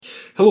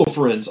Hello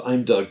friends,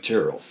 I'm Doug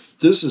Terrell.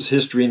 This is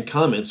History and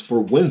Comments for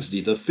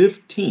Wednesday, the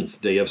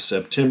 15th day of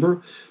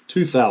September,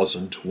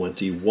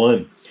 2021.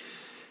 In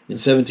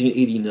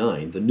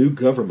 1789, the new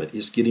government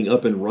is getting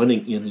up and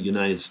running in the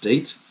United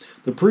States.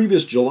 The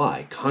previous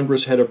July,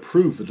 Congress had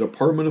approved the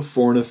Department of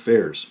Foreign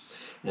Affairs,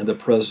 and the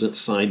President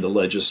signed the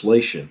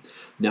legislation.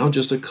 Now,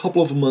 just a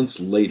couple of months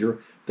later,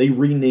 they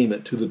rename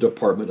it to the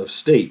Department of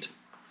State.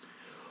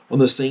 On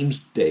the same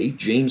day,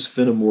 James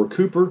Fenimore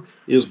Cooper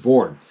is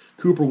born.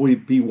 Cooper will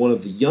be one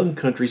of the young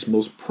country's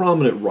most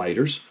prominent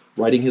writers,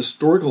 writing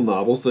historical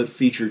novels that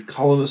featured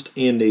colonists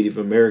and Native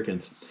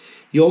Americans.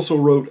 He also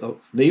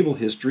wrote naval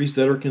histories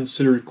that are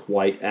considered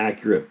quite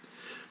accurate.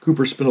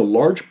 Cooper spent a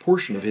large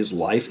portion of his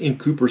life in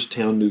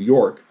Cooperstown, New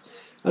York,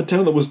 a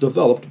town that was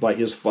developed by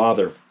his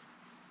father.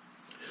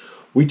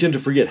 We tend to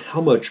forget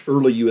how much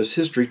early U.S.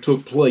 history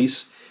took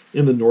place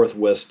in the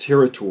Northwest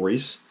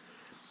Territories.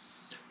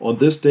 On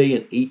this day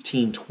in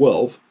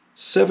 1812,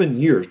 7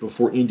 years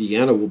before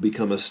Indiana will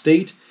become a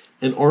state,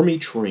 an Army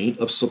train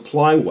of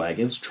supply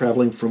wagons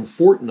traveling from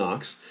Fort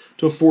Knox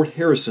to Fort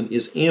Harrison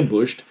is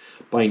ambushed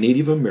by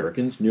Native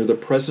Americans near the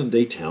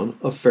present-day town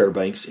of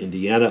Fairbanks,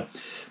 Indiana.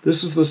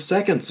 This is the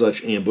second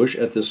such ambush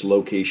at this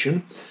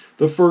location,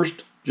 the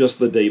first just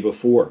the day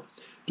before.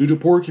 Due to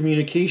poor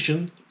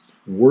communication,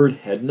 word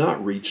had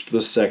not reached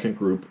the second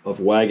group of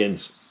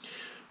wagons.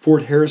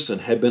 Fort Harrison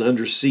had been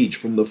under siege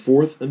from the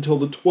 4th until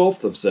the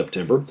 12th of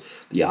September.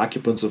 The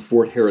occupants of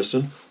Fort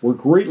Harrison were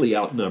greatly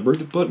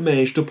outnumbered, but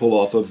managed to pull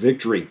off a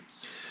victory.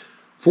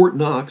 Fort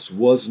Knox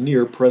was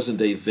near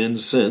present-day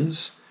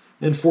Vincennes,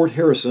 and Fort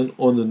Harrison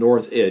on the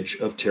north edge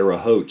of Terre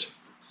Haute.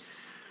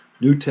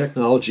 New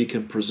technology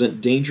can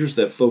present dangers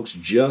that folks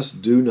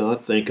just do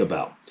not think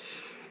about.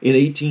 In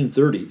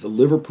 1830, the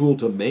Liverpool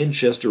to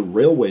Manchester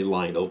railway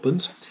line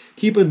opens.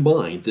 Keep in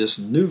mind, this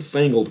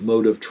newfangled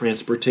mode of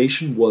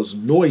transportation was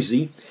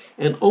noisy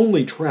and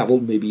only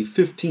traveled maybe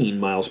 15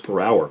 miles per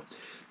hour.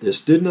 This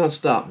did not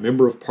stop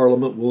Member of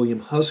Parliament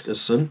William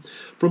Huskisson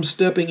from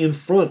stepping in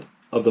front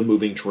of the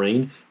moving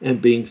train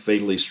and being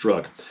fatally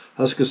struck.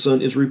 Huskisson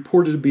is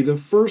reported to be the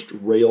first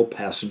rail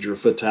passenger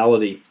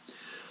fatality.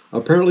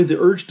 Apparently, the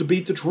urge to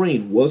beat the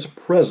train was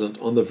present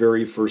on the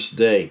very first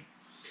day.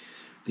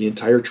 The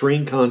entire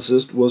train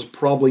consist was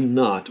probably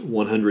not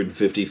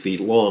 150 feet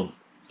long.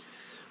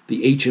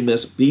 The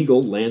HMS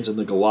Beagle lands in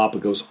the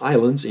Galapagos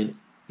Islands in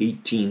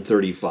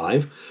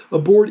 1835.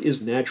 Aboard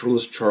is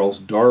naturalist Charles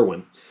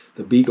Darwin.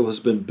 The Beagle has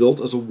been built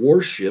as a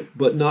warship,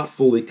 but not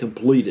fully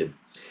completed.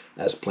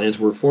 As plans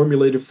were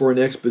formulated for an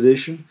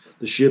expedition,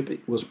 the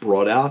ship was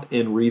brought out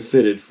and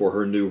refitted for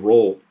her new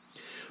role.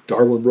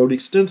 Darwin wrote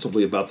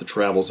extensively about the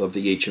travels of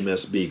the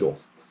HMS Beagle.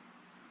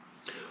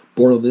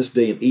 Born on this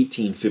day in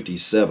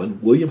 1857,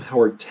 William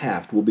Howard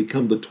Taft will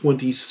become the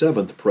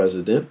 27th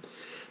president.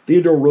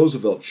 Theodore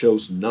Roosevelt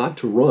chose not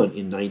to run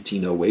in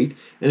 1908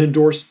 and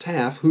endorsed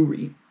Taft,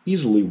 who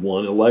easily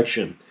won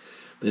election.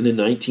 Then in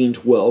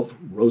 1912,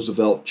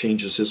 Roosevelt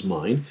changes his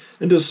mind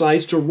and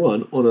decides to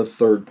run on a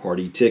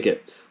third-party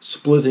ticket,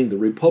 splitting the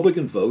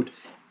Republican vote,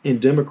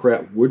 and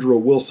Democrat Woodrow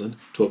Wilson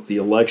took the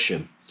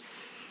election.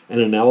 An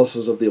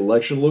analysis of the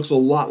election looks a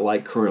lot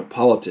like current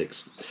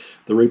politics.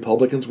 The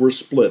Republicans were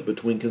split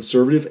between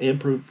conservative and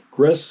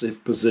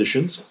progressive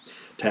positions.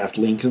 Taft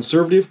leaned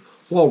conservative,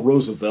 while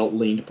Roosevelt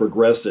leaned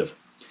progressive.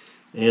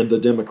 And the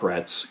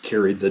Democrats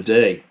carried the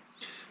day.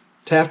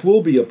 Taft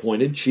will be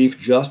appointed Chief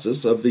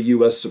Justice of the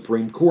U.S.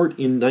 Supreme Court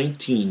in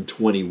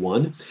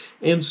 1921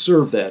 and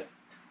served that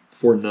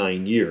for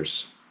 9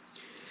 years.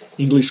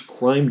 English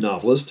crime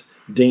novelist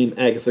Dame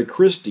Agatha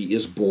Christie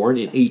is born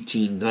in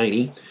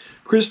 1890.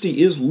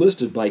 Christie is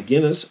listed by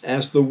Guinness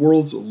as the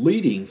world's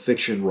leading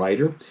fiction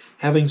writer,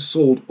 having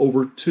sold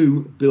over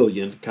 2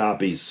 billion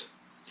copies.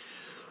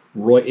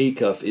 Roy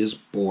Acuff is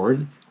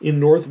born in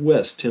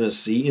Northwest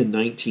Tennessee in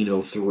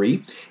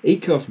 1903.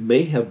 Acuff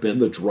may have been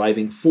the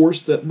driving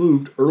force that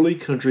moved early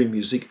country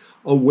music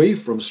away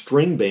from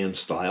string band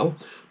style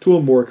to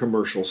a more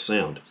commercial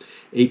sound.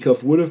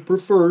 Acuff would have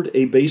preferred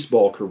a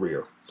baseball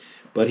career,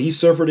 but he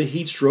suffered a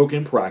heat stroke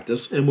in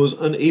practice and was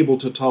unable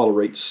to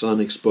tolerate sun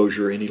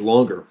exposure any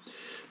longer.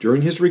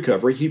 During his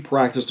recovery, he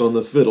practiced on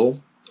the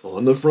fiddle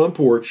on the front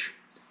porch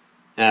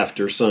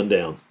after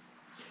sundown.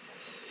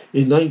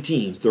 In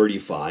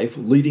 1935,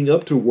 leading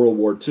up to World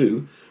War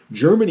II,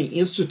 Germany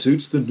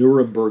institutes the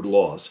Nuremberg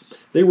Laws.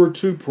 They were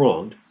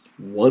two-pronged.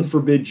 One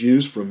forbid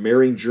Jews from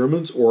marrying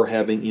Germans or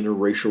having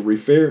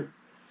interracial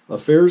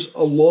affairs,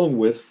 along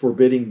with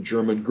forbidding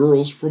German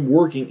girls from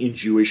working in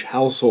Jewish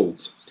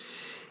households.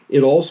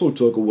 It also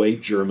took away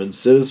German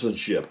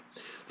citizenship.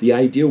 The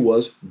idea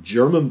was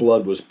German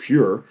blood was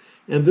pure,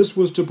 and this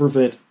was to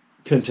prevent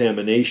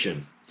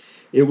contamination.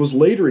 It was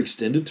later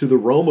extended to the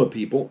Roma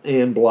people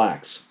and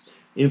blacks.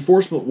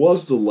 Enforcement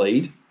was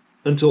delayed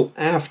until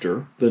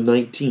after the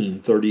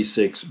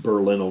 1936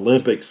 Berlin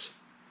Olympics.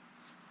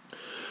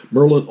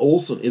 Merlin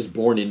Olsen is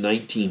born in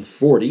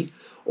 1940.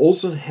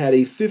 Olsen had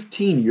a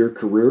 15-year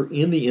career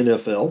in the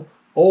NFL,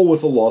 all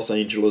with the Los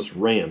Angeles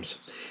Rams.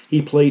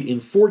 He played in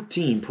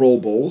 14 Pro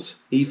Bowls,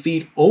 a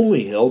feat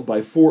only held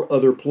by 4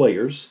 other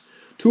players.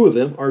 2 of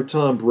them are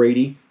Tom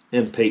Brady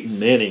and Peyton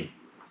Manning.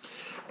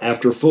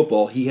 After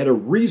football, he had a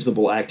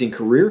reasonable acting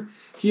career.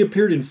 He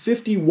appeared in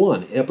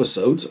 51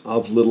 episodes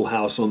of Little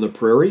House on the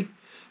Prairie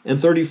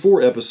and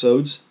 34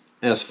 episodes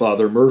as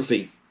Father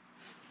Murphy.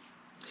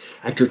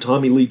 Actor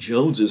Tommy Lee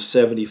Jones is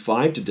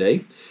 75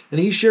 today,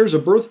 and he shares a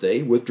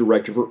birthday with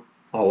director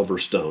Oliver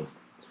Stone.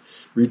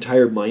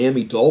 Retired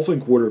Miami Dolphin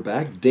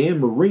quarterback Dan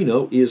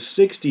Marino is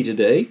 60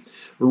 today.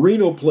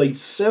 Marino played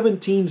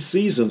 17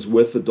 seasons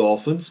with the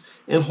Dolphins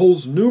and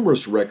holds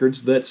numerous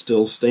records that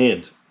still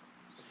stand.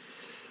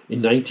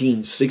 In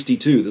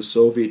 1962, the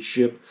Soviet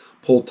ship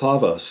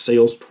Poltava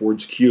sails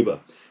towards Cuba.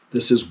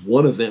 This is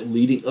one event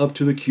leading up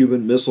to the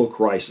Cuban Missile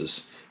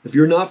Crisis. If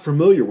you're not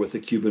familiar with the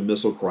Cuban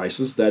Missile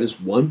Crisis, that is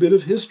one bit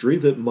of history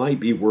that might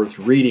be worth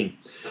reading.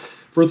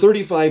 For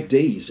 35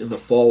 days in the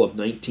fall of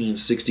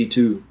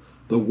 1962,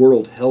 the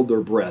world held their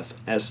breath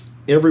as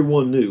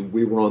everyone knew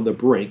we were on the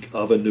brink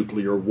of a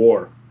nuclear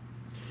war.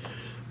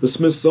 The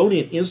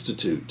Smithsonian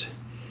Institute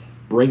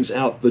brings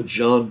out the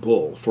John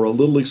Bull for a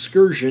little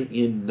excursion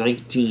in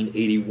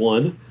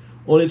 1981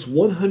 on its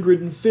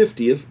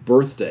 150th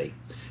birthday,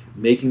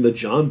 making the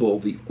John Bull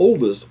the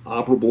oldest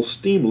operable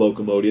steam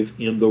locomotive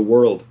in the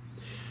world.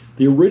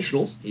 The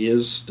original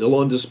is still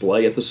on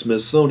display at the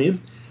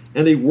Smithsonian,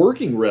 and a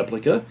working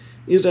replica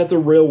is at the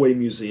Railway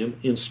Museum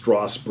in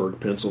Strasburg,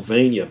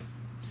 Pennsylvania.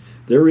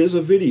 There is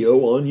a video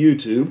on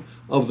YouTube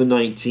of the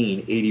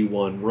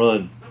 1981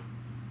 run.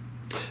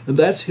 And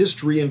that's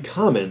History and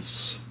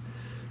Comments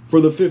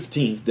for the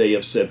 15th day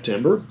of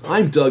September.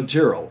 I'm Doug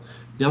Terrell.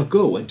 Now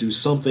go and do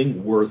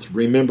something worth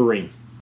remembering.